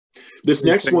This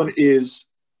next one is,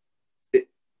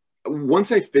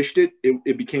 once I fished it,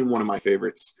 it became one of my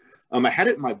favorites. I had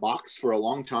it in my box for a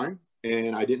long time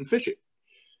and I didn't fish it.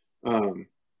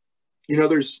 You know,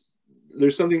 there's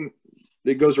something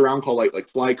that goes around called like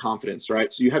fly confidence,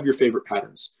 right? So you have your favorite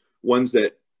patterns, ones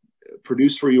that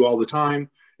produce for you all the time,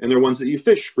 and they're ones that you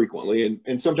fish frequently.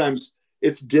 And sometimes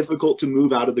it's difficult to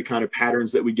move out of the kind of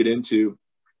patterns that we get into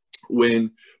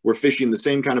when we're fishing the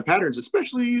same kind of patterns,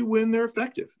 especially when they're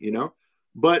effective, you know.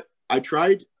 But I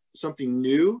tried something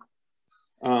new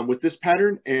with this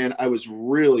pattern, and I was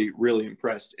really, really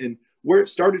impressed. And where it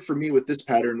started for me with this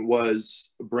pattern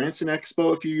was Branson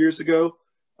Expo a few years ago.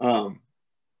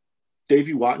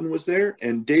 Davey Wotton was there,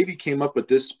 and Davey came up with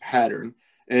this pattern,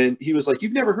 and he was like,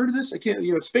 "You've never heard of this? I can't,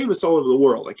 you know, it's famous all over the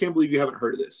world. I can't believe you haven't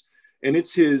heard of this." And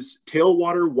it's his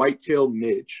tailwater whitetail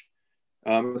midge.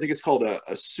 I think it's called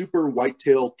a super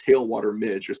whitetail tailwater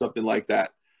midge or something like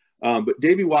that. But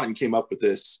Davey Wotton came up with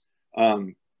this.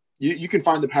 You can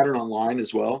find the pattern online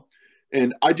as well.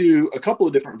 And I do a couple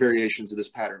of different variations of this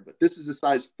pattern, but this is a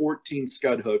size 14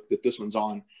 scud hook that this one's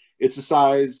on. It's a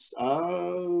size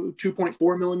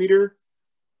 2.4 millimeter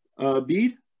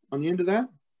bead on the end of that.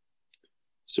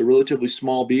 So relatively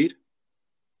small bead.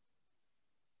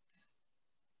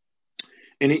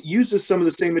 And it uses some of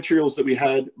the same materials that we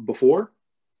had before.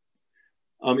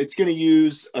 It's going to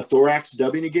use a thorax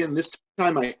dubbing again. This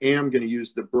time I am going to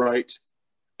use the bright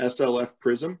SLF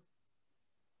prism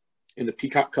in the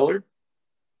peacock color.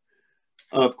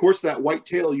 Of course, that white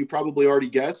tail, you probably already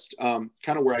guessed, kind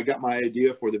of where I got my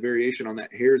idea for the variation on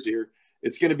that hare's ear.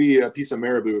 It's going to be a piece of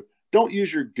marabou. Don't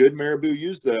use your good marabou.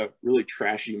 Use the really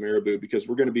trashy marabou because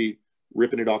we're going to be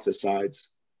ripping it off the sides.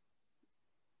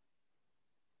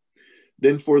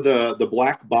 Then for the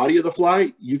black body of the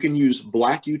fly, you can use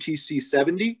black UTC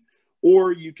 70,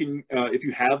 or you can, if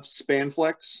you have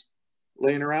Spanflex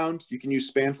laying around, you can use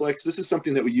Spanflex. This is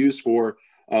something that we use for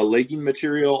legging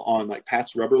material on like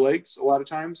Pat's rubber legs a lot of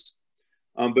times.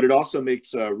 But it also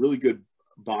makes a really good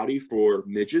body for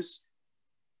midges.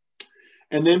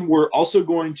 And then we're also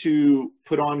going to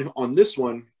put on this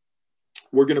one,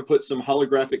 we're going to put some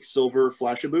holographic silver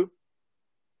Flashabou.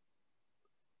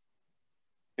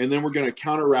 And then we're going to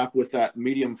counter wrap with that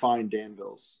medium fine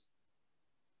Danville's.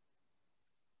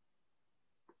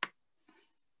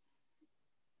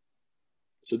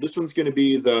 So this one's going to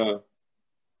be the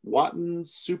Wotton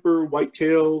Super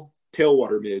Whitetail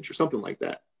Tailwater Midge or something like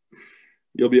that.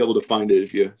 You'll be able to find it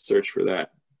if you search for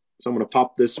that. So I'm going to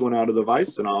pop this one out of the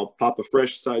vise, and I'll pop a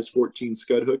fresh size 14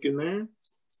 scud hook in there.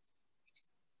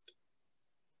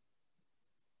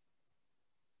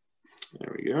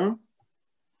 There we go.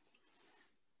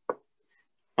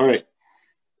 All right.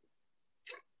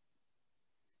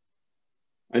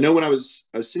 I know when I was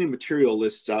sending material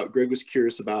lists out, Greg was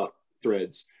curious about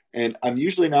threads, and I'm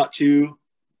usually not too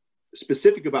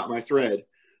specific about my thread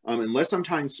unless I'm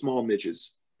tying small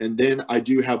midges. And then I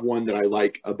do have one that I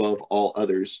like above all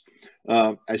others.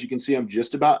 As you can see, I'm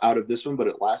just about out of this one, but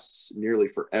it lasts nearly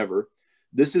forever.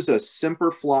 This is a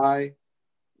Semperfli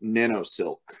Nano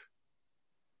Silk.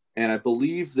 And I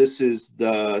believe this is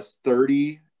the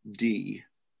 30D.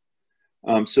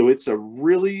 So it's a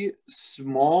really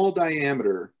small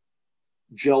diameter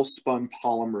gel spun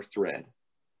polymer thread.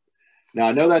 Now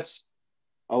I know that's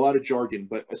a lot of jargon,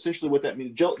 but essentially what that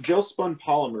means, gel spun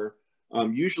polymer,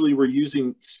 usually we're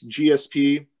using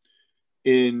GSP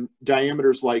in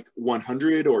diameters like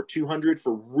 100 or 200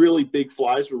 for really big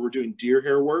flies where we're doing deer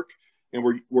hair work, and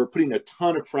we're putting a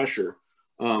ton of pressure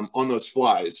on those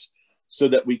flies so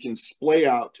that we can splay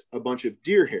out a bunch of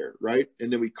deer hair, right?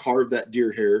 And then we carve that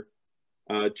deer hair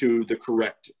to the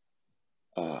correct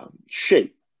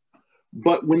shape.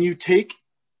 But when you take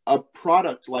a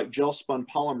product like gel spun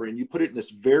polymer and you put it in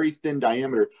this very thin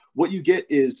diameter, what you get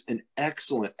is an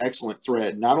excellent, excellent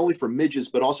thread, not only for midges,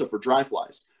 but also for dry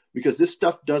flies, because this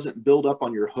stuff doesn't build up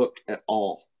on your hook at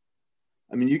all.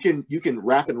 I mean, you can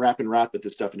wrap and wrap and wrap at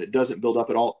this stuff and it doesn't build up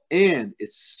at all. And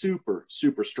it's super,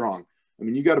 super strong. I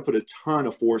mean, you got to put a ton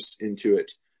of force into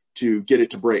it to get it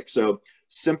to break. So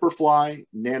Semperfli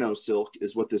Nano Silk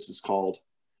is what this is called.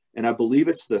 And I believe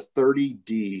it's the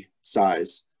 30D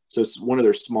size. So it's one of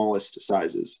their smallest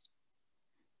sizes.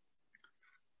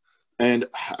 And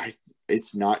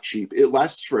it's not cheap. It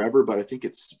lasts forever, but I think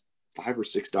it's $5 or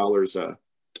 $6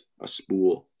 a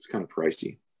spool. It's kind of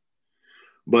pricey.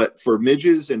 But for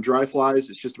midges and dry flies,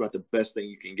 it's just about the best thing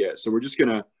you can get. So we're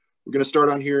gonna start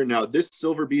on here. Now this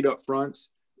silver bead up front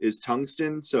is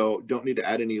tungsten, so don't need to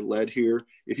add any lead here.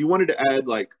 If you wanted to add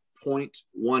like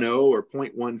 0.10 or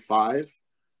 0.15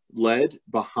 lead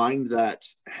behind that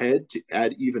head to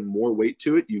add even more weight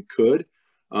to it, you could.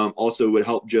 Also would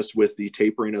help just with the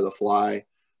tapering of the fly,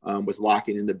 with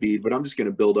locking in the bead. But I'm just going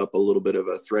to build up a little bit of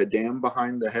a thread dam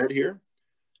behind the head here.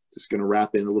 Just going to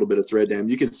wrap in a little bit of thread dam.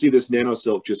 You can see this nano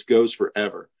silk just goes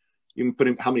forever. You can put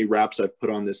in how many wraps I've put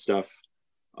on this stuff,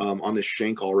 on this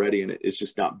shank already, and it's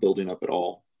just not building up at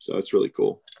all. So that's really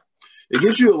cool. It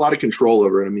gives you a lot of control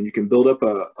over it. I mean, you can build up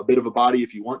a bit of a body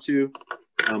if you want to,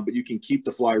 but you can keep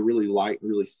the fly really light and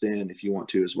really thin if you want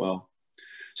to as well.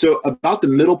 So about the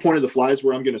middle point of the fly is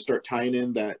where I'm going to start tying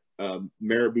in that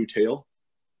marabou tail.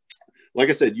 Like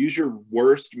I said, use your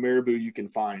worst marabou you can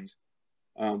find.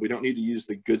 We don't need to use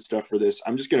the good stuff for this.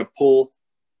 I'm just going to pull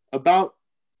about,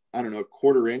 I don't know,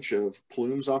 1/4 inch of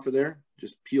plumes off of there.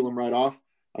 Just peel them right off.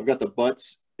 I've got the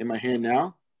butts in my hand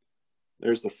now.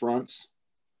 There's the fronts.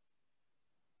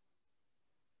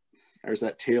 There's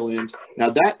that tail end. Now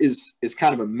that is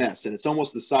kind of a mess, and it's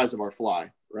almost the size of our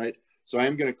fly, right? So I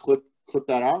am going to clip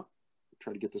that out.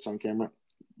 Try to get this on camera.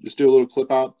 Just do a little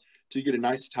clip out till you get a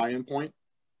nice tie-in point.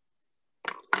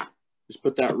 Just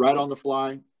put that right on the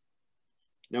fly.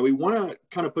 Now we want to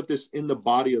kind of put this in the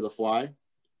body of the fly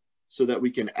so that we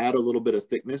can add a little bit of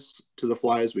thickness to the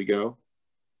fly as we go.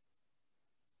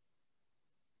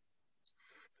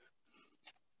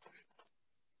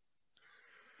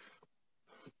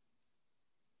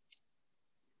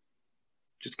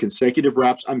 Just consecutive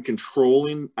wraps. I'm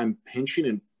controlling, I'm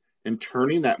pinching and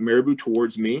turning that marabou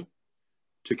towards me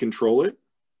to control it.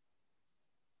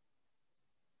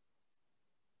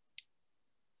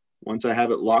 Once I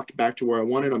have it locked back to where I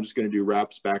want it, I'm just going to do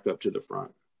wraps back up to the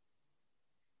front.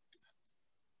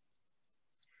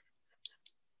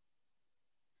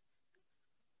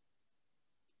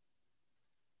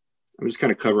 I'm just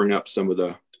kind of covering up some of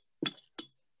the,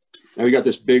 now we got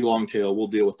this big long tail. We'll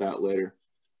deal with that later.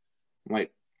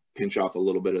 Might pinch off a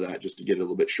little bit of that just to get it a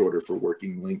little bit shorter for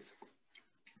working length.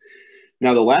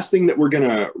 Now, the last thing that we're going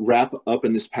to wrap up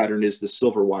in this pattern is the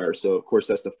silver wire. So, of course,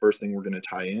 that's the first thing we're going to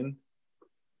tie in.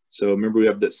 So remember, we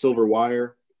have that silver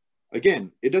wire.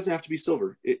 Again, it doesn't have to be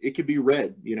silver. It could be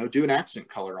red, you know, do an accent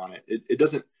color on it. It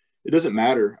doesn't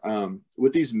matter.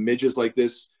 With these midges like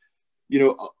this, you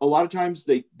know, a lot of times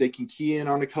they can key in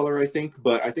on a color, I think,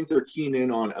 but I think they're keying in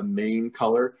on a main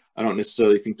color. I don't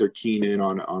necessarily think they're keying in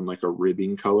on like a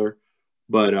ribbing color.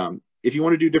 But if you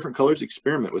want to do different colors,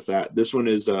 experiment with that. This one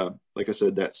is, like I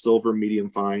said, that silver medium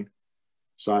fine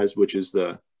size, which is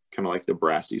the kind of like the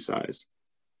brassy size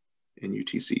in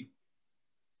UTC.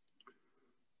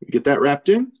 We get that wrapped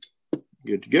in,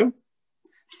 good to go.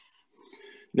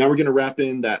 Now we're going to wrap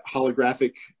in that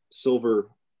holographic silver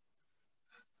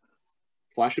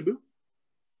Flashabou.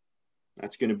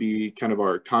 That's going to be kind of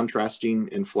our contrasting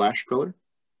and flash color.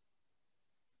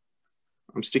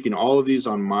 I'm sticking all of these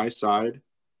on my side.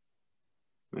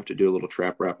 I have to do a little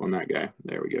trap wrap on that guy.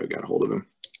 There we go, got a hold of him.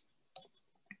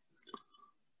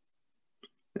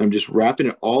 And I'm just wrapping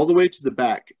it all the way to the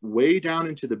back, way down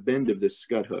into the bend of this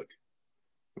scud hook.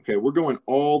 Okay, we're going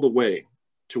all the way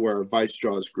to where our vice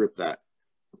jaws grip that,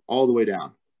 all the way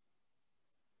down.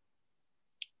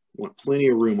 Want plenty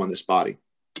of room on this body.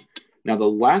 Now, the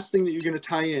last thing that you're going to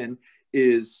tie in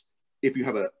is, if you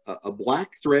have a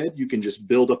black thread, you can just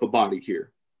build up a body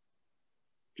here.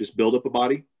 Just build up a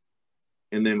body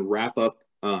and then wrap up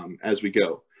as we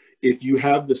go. If you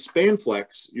have the span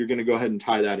flex, you're going to go ahead and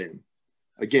tie that in.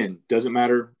 Again, doesn't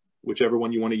matter whichever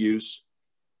one you want to use.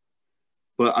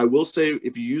 But I will say,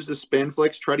 if you use the span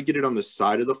flex, try to get it on the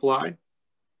side of the fly,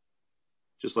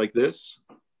 just like this.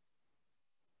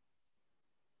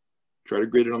 Try to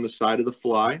grid it on the side of the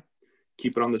fly.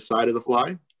 Keep it on the side of the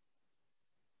fly.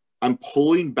 I'm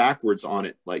pulling backwards on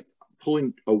it, like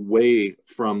pulling away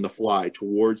from the fly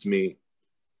towards me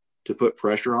to put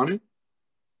pressure on it.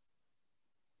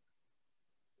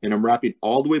 And I'm wrapping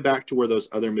all the way back to where those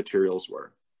other materials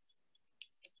were.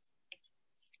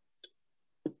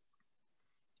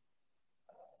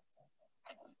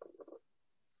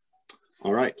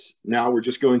 All right, now we're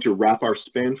just going to wrap our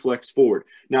span flex forward.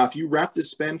 Now, if you wrap this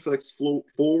span flex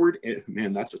forward, and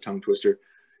man, that's a tongue twister.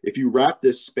 If you wrap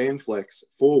this span flex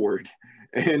forward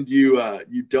and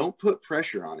you don't put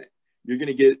pressure on it, you're going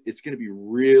to get, it's going to be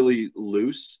really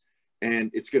loose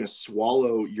and it's going to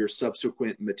swallow your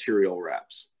subsequent material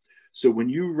wraps. So when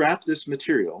you wrap this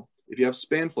material, if you have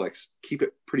span flex, keep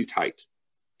it pretty tight.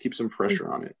 Keep some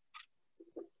pressure on it.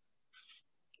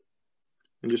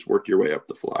 And just work your way up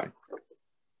the fly.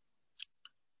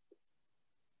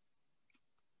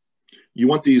 You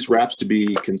want these wraps to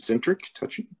be concentric,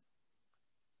 touching.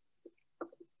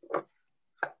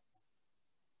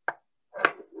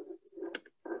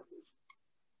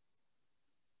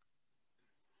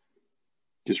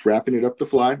 Just wrapping it up the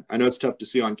fly. I know it's tough to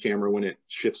see on camera when it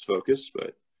shifts focus,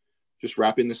 but just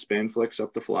wrapping the Spanflex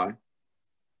up the fly.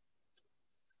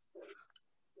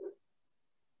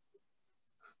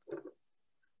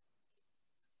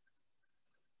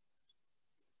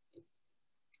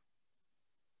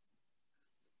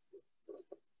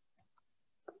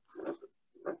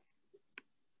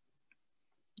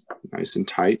 Nice and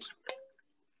tight.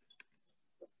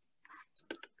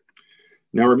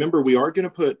 Now remember, we are going to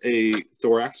put a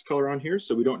thorax color on here,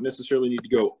 so we don't necessarily need to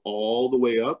go all the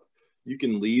way up. You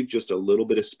can leave just a little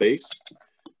bit of space.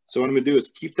 So what I'm going to do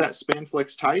is keep that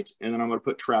Spanflex tight, and then I'm going to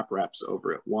put trap wraps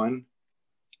over it. 1,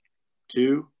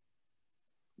 2,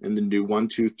 and then do 1,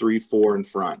 2, 3, 4 in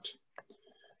front.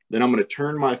 Then I'm going to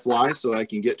turn my fly so I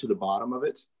can get to the bottom of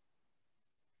it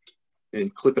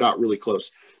and clip it out really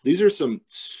close. These are some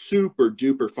super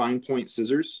duper fine point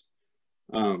scissors,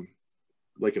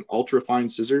 like an ultra fine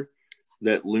scissor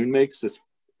that Loon makes.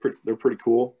 They're pretty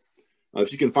cool.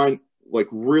 If you can find like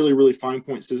really, really fine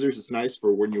point scissors, it's nice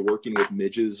for when you're working with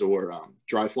midges or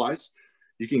dry flies.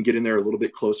 You can get in there a little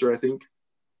bit closer, I think,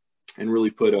 and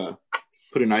really put a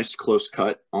nice close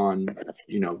cut on,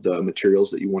 you know, the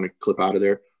materials that you want to clip out of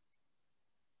there.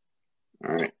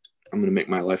 All right, I'm going to make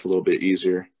my life a little bit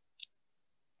easier.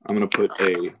 I'm going to put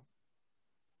a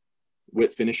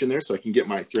wet finish in there so I can get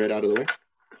my thread out of the way.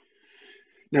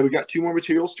 Now we've got 2 more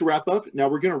materials to wrap up. Now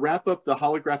we're going to wrap up the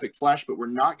holographic flash, but we're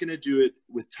not going to do it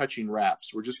with touching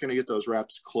wraps. We're just going to get those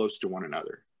wraps close to one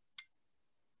another.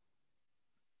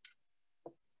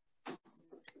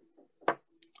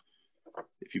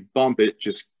 If you bump it,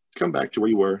 just come back to where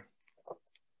you were.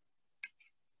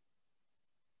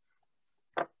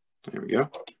 There we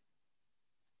go.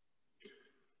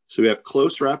 So we have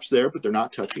close wraps there, but they're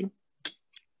not touching.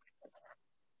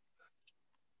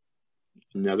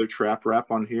 Another trap wrap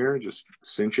on here, just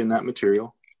cinch in that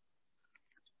material.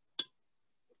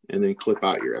 And then clip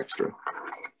out your extra.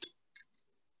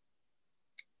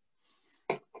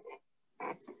 All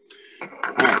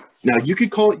right, now you could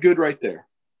call it good right there.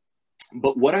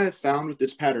 But what I have found with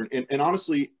this pattern, and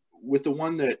honestly, with the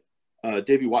one that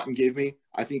Davey Wotton gave me,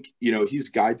 I think, you know, he's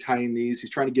guide tying these. He's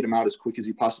trying to get them out as quick as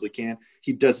he possibly can.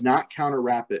 He does not counter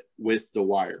wrap it with the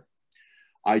wire.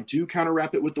 I do counter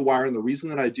wrap it with the wire, and the reason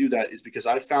that I do that is because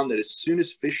I found that as soon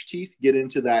as fish teeth get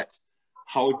into that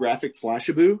holographic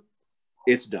flashaboo,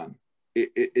 it's done.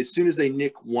 As soon as they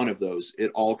nick one of those,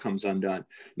 it all comes undone.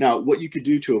 Now, what you could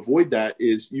do to avoid that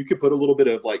is you could put a little bit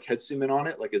of like head cement on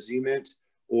it, like a Z-Mint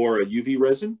or a UV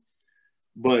resin.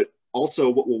 But also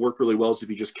what will work really well is if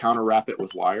you just counter wrap it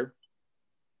with wire.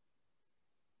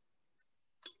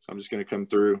 So I'm just going to come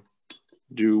through,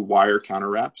 do wire counter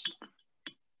wraps.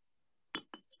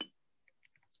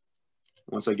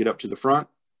 Once I get up to the front,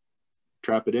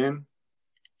 trap it in,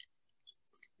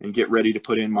 and get ready to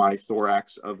put in my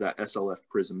thorax of that SLF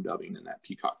prism dubbing in that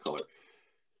peacock color.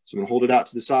 So I'm going to hold it out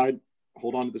to the side,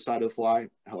 hold on to the side of the fly,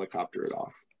 helicopter it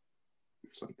off,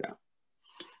 just like that.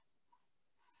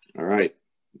 All right,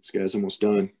 this guy's almost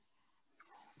done.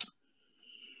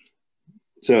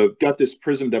 So I've got this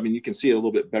prism dubbing. You can see it a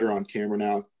little bit better on camera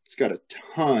now. It's got a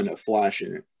ton of flash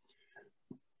in it.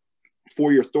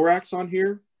 For your thorax on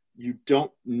here, you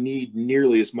don't need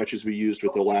nearly as much as we used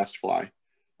with the last fly.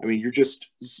 I mean, you're just,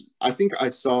 I think I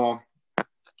saw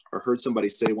or heard somebody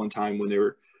say one time when they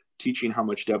were teaching how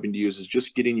much dubbing to use is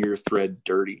just getting your thread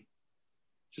dirty.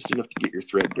 Just enough to get your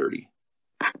thread dirty.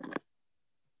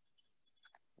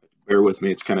 Bear with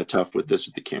me, it's kind of tough with this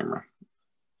with the camera.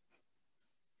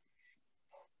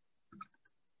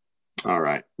 All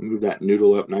right, move that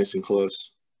noodle up nice and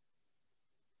close.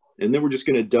 And then we're just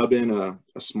going to dub in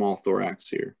a small thorax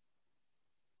here.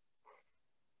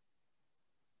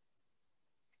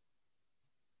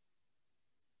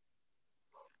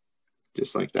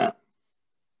 Just like that.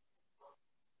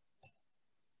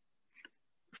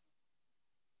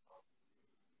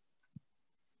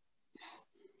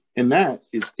 And that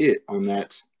is it on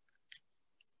that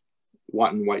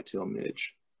Wotton Whitetail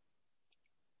midge.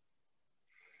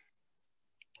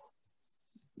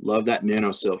 Love that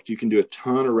nano silk. You can do a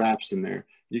ton of wraps in there.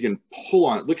 You can pull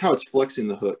on it. Look how it's flexing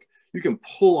the hook. You can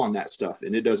pull on that stuff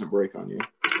and it doesn't break on you.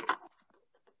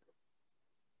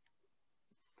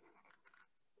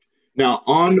 Now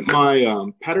on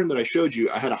my pattern that I showed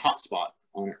you, I had a hot spot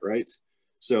on it, right?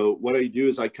 So what I do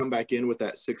is I come back in with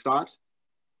that 6/0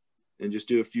 and just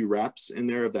do a few wraps in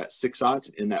there of that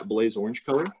 6/0 in that blaze orange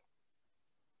color.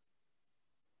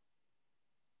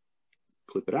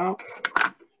 Clip it out.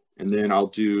 And then I'll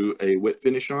do a wet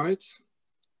finish on it.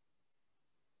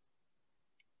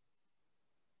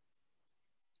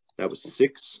 That was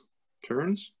 6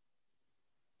 turns.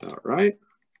 All right.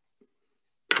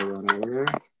 Put that over there.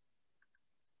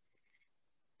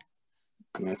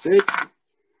 And that's it.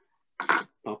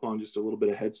 Pop on just a little bit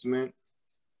of head cement.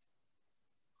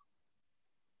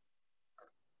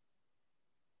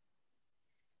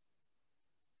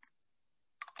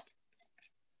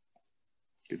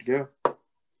 Good to go.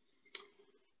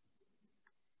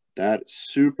 That's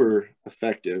super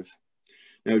effective.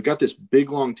 Now we've got this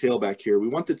big long tail back here. We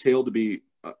want the tail to be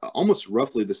almost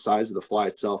roughly the size of the fly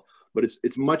itself, but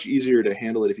it's much easier to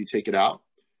handle it if you take it out.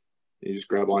 You just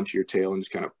grab onto your tail and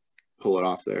just kind of pull it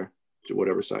off there to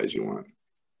whatever size you want.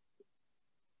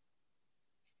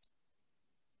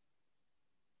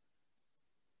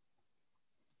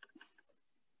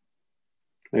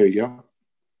 There you go.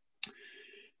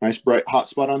 Nice bright hot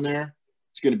spot on there.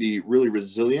 It's going to be really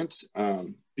resilient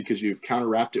because you've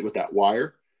counterwrapped it with that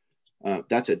wire.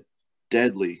 That's a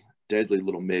deadly, deadly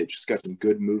little midge. It's got some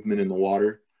good movement in the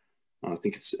water. I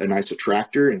think it's a nice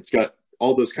attractor, and it's got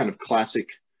all those kind of classic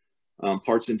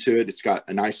parts into it. It's got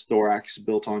a nice thorax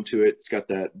built onto it. It's got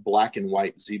that black and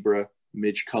white zebra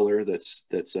midge color that's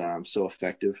so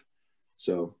effective.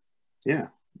 So yeah,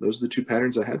 those are the two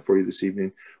patterns I had for you this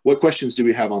evening. What questions do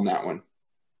we have on that one?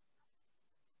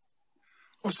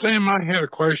 Well, Sam, I had a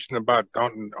question about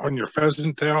on your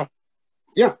pheasant tail.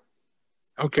 Yeah.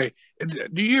 Okay.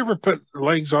 Do you ever put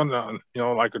legs on the,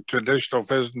 like a traditional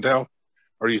pheasant tail,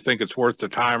 or do you think it's worth the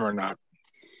time or not?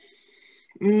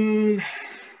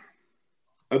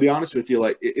 I'll be honest with you.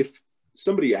 Like, if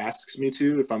somebody asks me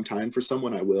to, if I'm tying for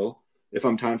someone, I will. If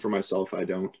I'm tying for myself, I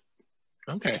don't.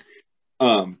 Okay.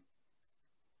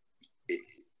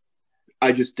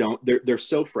 I just don't. They're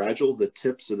so fragile, the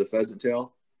tips of the pheasant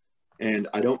tail, and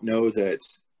I don't know that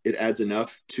it adds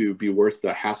enough to be worth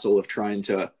the hassle of trying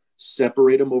to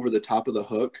separate them over the top of the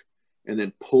hook and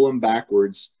then pull them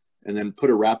backwards and then put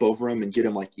a wrap over them and get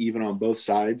them like even on both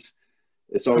sides.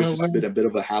 It's always just been a bit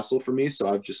of a hassle for me, so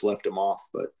I've just left them off.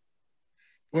 But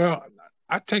well,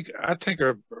 I take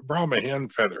a Brahma hen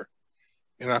feather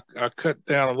and I cut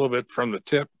down a little bit from the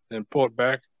tip and pull it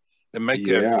back and make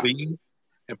that V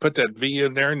and put that V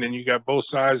in there, and then you got both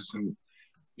sides and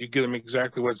you get them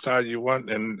exactly what size you want,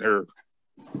 and they're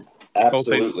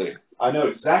absolutely. I know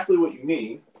exactly what you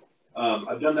mean.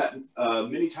 I've done that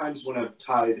many times when I've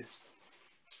tied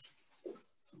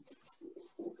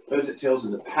pheasant tails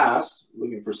in the past.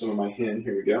 Looking for some of my hen.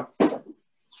 Here we go.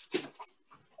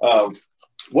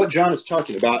 What John is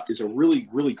talking about is a really,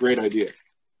 really great idea.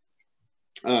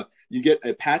 You get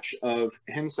a patch of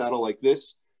hen saddle like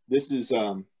this. This is,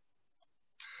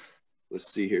 let's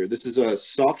see here. This is a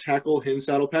soft hackle hen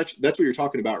saddle patch. That's what you're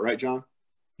talking about, right, John?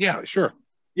 Yeah, sure.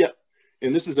 Yeah.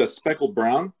 And this is a speckled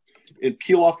brown. And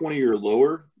peel off one of your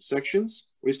lower sections.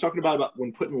 What he's talking about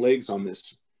when putting legs on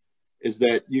this is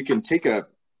that you can take a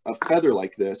feather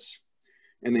like this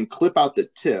and then clip out the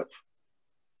tip.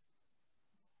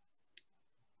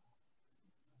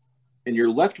 And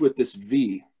you're left with this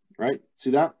V, right?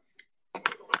 See that?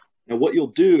 Now what you'll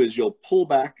do is you'll pull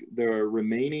back the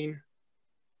remaining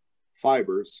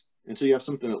fibers until you have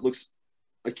something that looks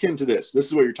akin to this. This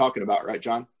is what you're talking about, right,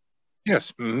 John?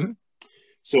 Yes. Mm-hmm.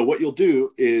 So what you'll do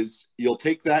is you'll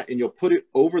take that and you'll put it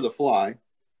over the fly,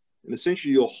 and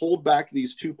essentially you'll hold back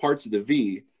these two parts of the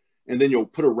V, and then you'll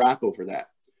put a wrap over that.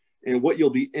 And what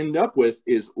you'll end up with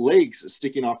is legs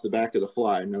sticking off the back of the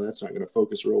fly. Now that's not going to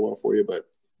focus real well for you, but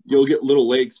you'll get little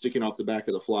legs sticking off the back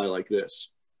of the fly like this.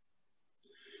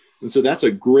 And so that's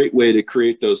a great way to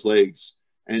create those legs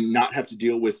and not have to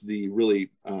deal with the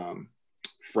really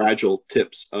fragile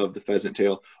tips of the pheasant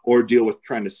tail, or deal with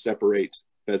trying to separate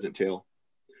pheasant tail.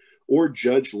 Or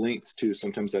judge length too.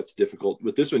 Sometimes that's difficult.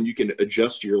 With this one, you can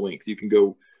adjust your length. You can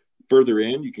go further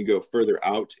in, you can go further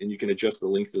out, and you can adjust the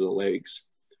length of the legs.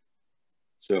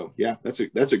 So yeah, that's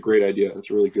a great idea. That's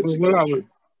a really good suggestion.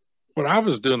 What I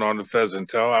was doing on the pheasant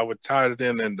tail, I would tie it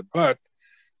in the butt,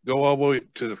 go all the way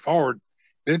to the forward,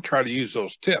 then try to use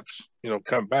those tips,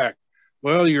 come back.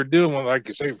 Well, you're dealing with, like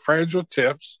you say, fragile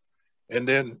tips. And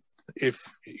then if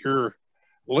your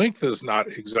length is not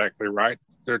exactly right,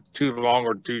 they're too long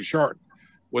or too short.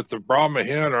 With the Brahma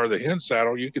hen or the hen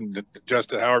saddle, you can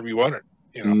adjust it however you want it.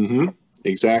 Mm-hmm.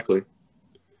 Exactly.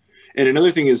 And another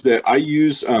thing is that I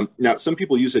use, now some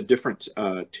people use a different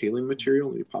tailing material.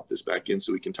 Let me pop this back in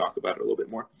so we can talk about it a little bit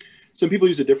more. Some people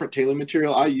use a different tailing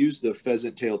material. I use the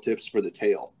pheasant tail tips for the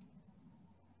tail.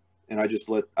 And I just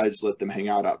let them hang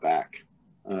out back.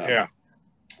 Yeah.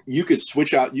 You could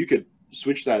switch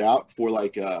that out for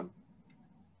like a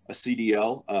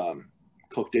CDL,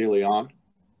 Coq de Leon.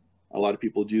 A lot of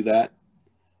people do that.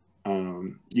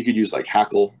 You could use like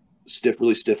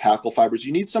really stiff hackle fibers.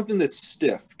 You need something that's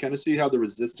stiff. Kind of see how the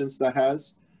resistance that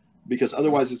has, because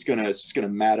otherwise it's gonna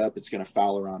mat up. It's gonna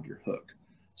foul around your hook.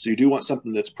 So you do want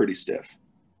something that's pretty stiff.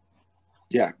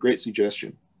 Yeah, great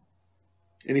suggestion.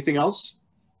 Anything else?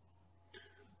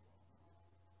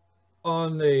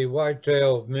 On the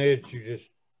whitetail Midge you just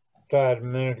tied a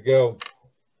minute ago,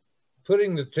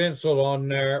 putting the tinsel on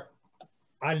there,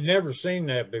 I'd never seen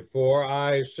that before.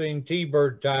 I seen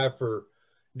T-Bird tie for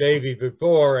Davy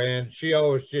before, and she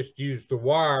always just used the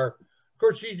wire. Of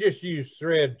course, she just used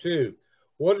thread too.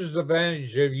 What is the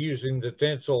advantage of using the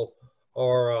tinsel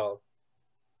or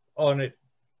on it?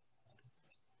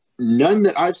 None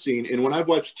that I've seen. And when I've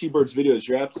watched T-Bird's videos,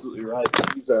 you're absolutely right.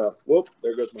 He's whoop,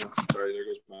 there goes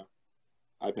my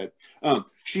iPad.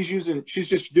 She's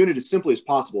just doing it as simply as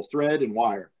possible, thread and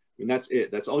wire. And that's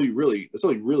it. That's all you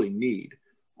really need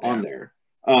on there.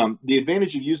 The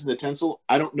advantage of using the tinsel,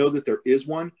 I don't know that there is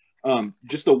one.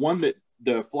 Just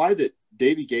the fly that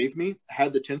Davey gave me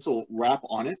had the tinsel wrap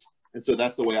on it. And so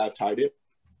that's the way I've tied it.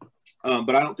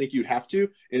 But I don't think you'd have to.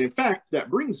 And in fact,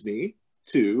 that brings me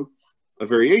to a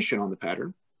variation on the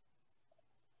pattern.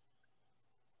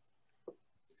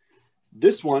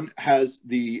 This one has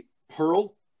the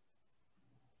pearl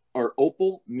or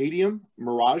opal medium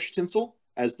mirage tinsel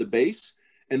as the base,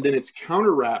 and then it's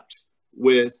counter wrapped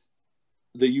with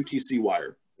the UTC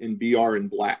wire in BR in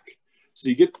black. So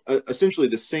you get essentially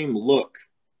the same look,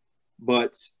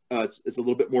 but it's a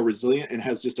little bit more resilient and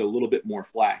has just a little bit more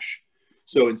flash.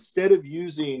 So instead of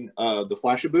using the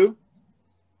Flashaboo,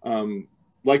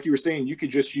 like you were saying, you could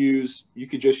just use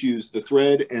the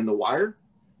thread and the wire,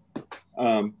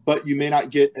 but you may not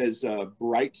get as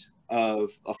bright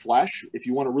of a flash. If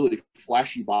you want a really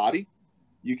flashy body,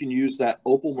 you can use that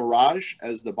opal mirage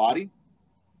as the body,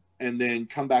 and then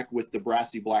come back with the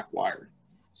brassy black wire.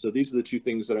 So these are the two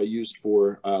things that I used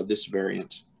for this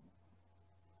variant: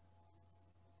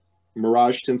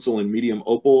 mirage tinsel in medium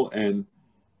opal and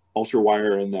ultra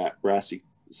wire in that brassy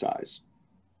size.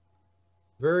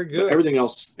 Very good. But everything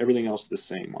else the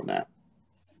same on that.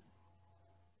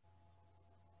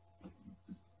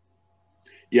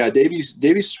 Yeah,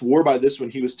 Davey swore by this one.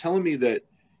 He was telling me that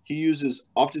he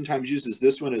oftentimes uses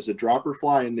this one as a dropper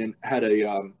fly, and then had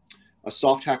a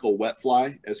soft hackle wet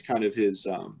fly as kind of his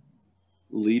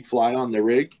lead fly on the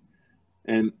rig,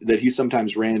 and that he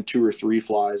sometimes ran 2 or 3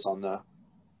 flies on the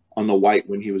white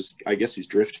when he was, I guess he's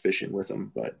drift fishing with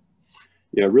them. But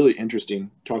yeah, really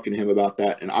interesting talking to him about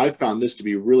that. And I've found this to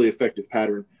be a really effective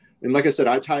pattern. And like I said,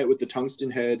 I tie it with the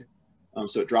tungsten head,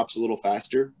 so it drops a little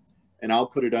faster. And I'll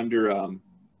put it under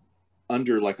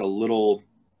like a little,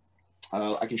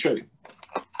 I can show you.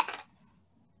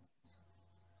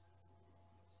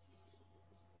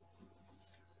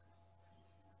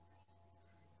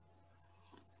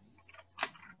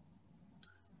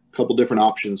 A couple different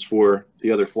options for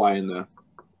the other fly in the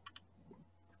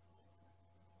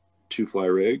 2-fly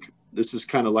rig. This is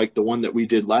kind of like the one that we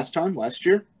did last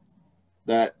year,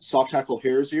 that soft hackle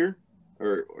hare's ear,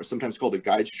 or sometimes called a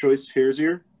guide's choice hare's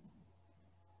ear.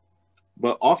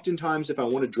 But oftentimes, if I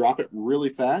want to drop it really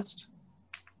fast,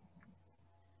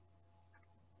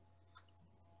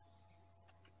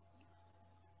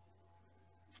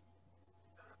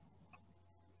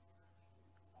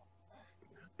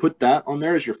 put that on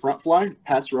there as your front fly,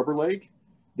 Pat's rubber leg.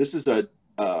 This is a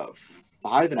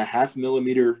 5.5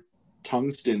 millimeter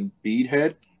tungsten bead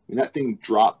head, and that thing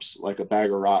drops like a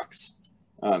bag of rocks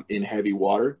in heavy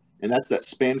water. And that's that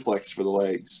Spanflex for the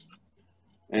legs.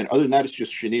 And other than that, it's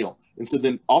just chenille. And so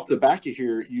then off the back of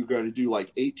here, you got to do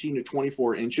like 18 to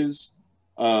 24 inches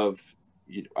of,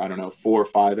 I don't know, 4 or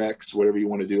 5X, whatever you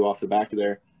want to do off the back of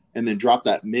there. And then drop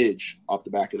that midge off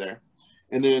the back of there.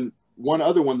 And then one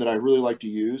other one that I really like to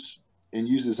use, and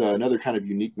uses another kind of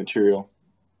unique material,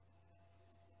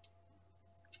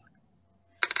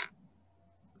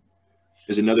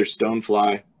 is another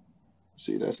stonefly.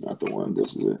 See, that's not the one.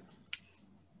 This is it.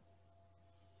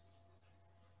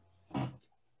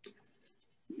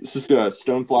 This is a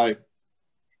stonefly,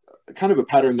 kind of a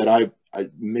pattern that I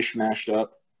mishmashed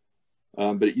up,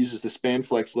 but it uses the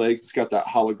Spanflex legs. It's got that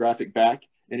holographic back,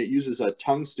 and it uses a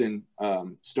tungsten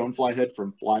stonefly head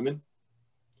from Flyman.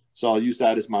 So I'll use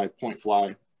that as my point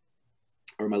fly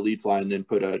or my lead fly, and then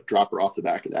put a dropper off the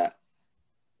back of that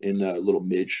in the little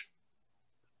midge,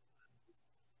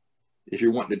 if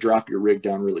you're wanting to drop your rig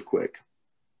down really quick.